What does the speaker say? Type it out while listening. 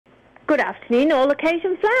Good afternoon, all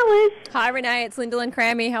occasion flowers. Hi, Renee. It's Lyndal and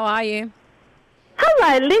Crammy. How are you?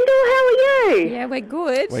 Hello, Lyndal. How are you? Yeah, we're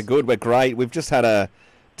good. We're good. We're great. We've just had a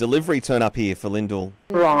delivery turn up here for Lyndal.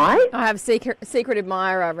 Right. I have secret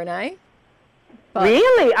admirer, Renee. But,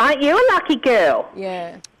 Really? Aren't you a lucky girl?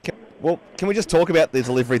 Yeah. Can we just talk about the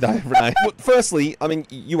delivery though, Renee? Well, firstly, I mean,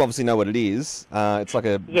 you obviously know what it is. It's like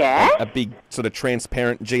a big sort of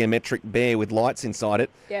transparent geometric bear with lights inside it,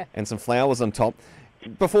 and some flowers on top.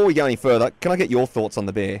 Before we go any further, can I get your thoughts on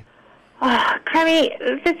the bear? Oh, Crammy,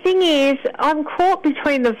 the thing is, I'm caught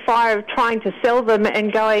between the fire of trying to sell them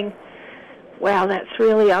and going, wow, that's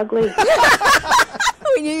really ugly.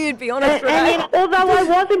 We knew you'd be honest, Renee. And although I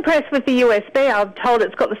was impressed with the USB, I'm told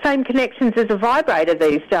it's got the same connections as a vibrator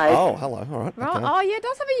these days. Oh, hello. All right. Right. Okay. Oh, yeah, it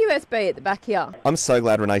does have a USB at the back here. I'm so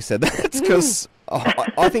glad Renee said that because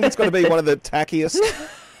I think it's got to be one of the tackiest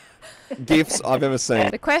gifts I've ever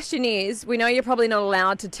seen. The question is, we know you're probably not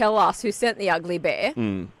allowed to tell us who sent the ugly bear.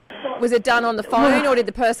 Was it done on the phone or did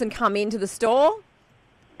the person come into the store?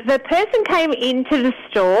 The person came into the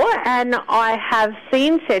store and I have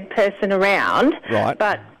seen said person around, Right.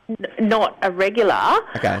 but not a regular.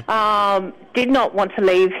 Okay. Did not want to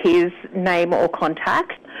leave his name or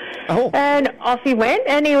contact. Oh. And off he went,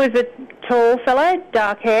 and he was a tall fellow,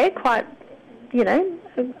 dark hair, quite,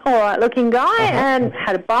 all right looking guy, and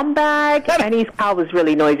had a bum bag, and his car was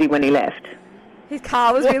really noisy when he left. His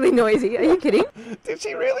car was really noisy. Are you kidding? Did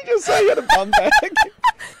she really just say you had a bum bag?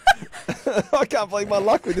 I can't believe my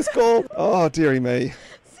luck with this call. Oh, dearie me.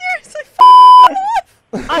 Seriously,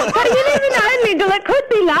 So you never know, Lyndal, it could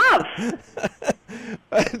be love.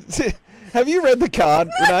 Have you read the card,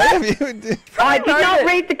 Renee? I did not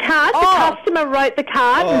read the card. The customer wrote the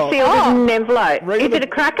card and sealed it in an envelope. Is it a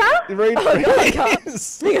cracker?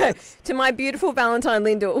 Okay. To my beautiful Valentine,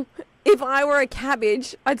 Lyndal, if I were a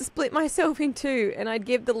cabbage, I'd split myself in two and I'd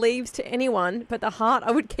give the leaves to anyone, but the heart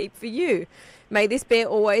I would keep for you. May this bear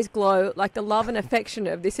always glow like the love and affection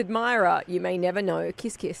of this admirer. You may never know.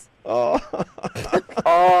 Kiss, kiss. Oh,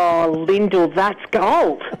 Lyndal, that's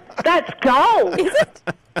gold. That's gold. Is it?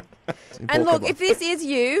 And look, if this is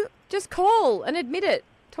you, just call and admit it.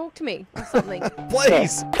 Talk to me or something.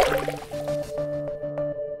 Please.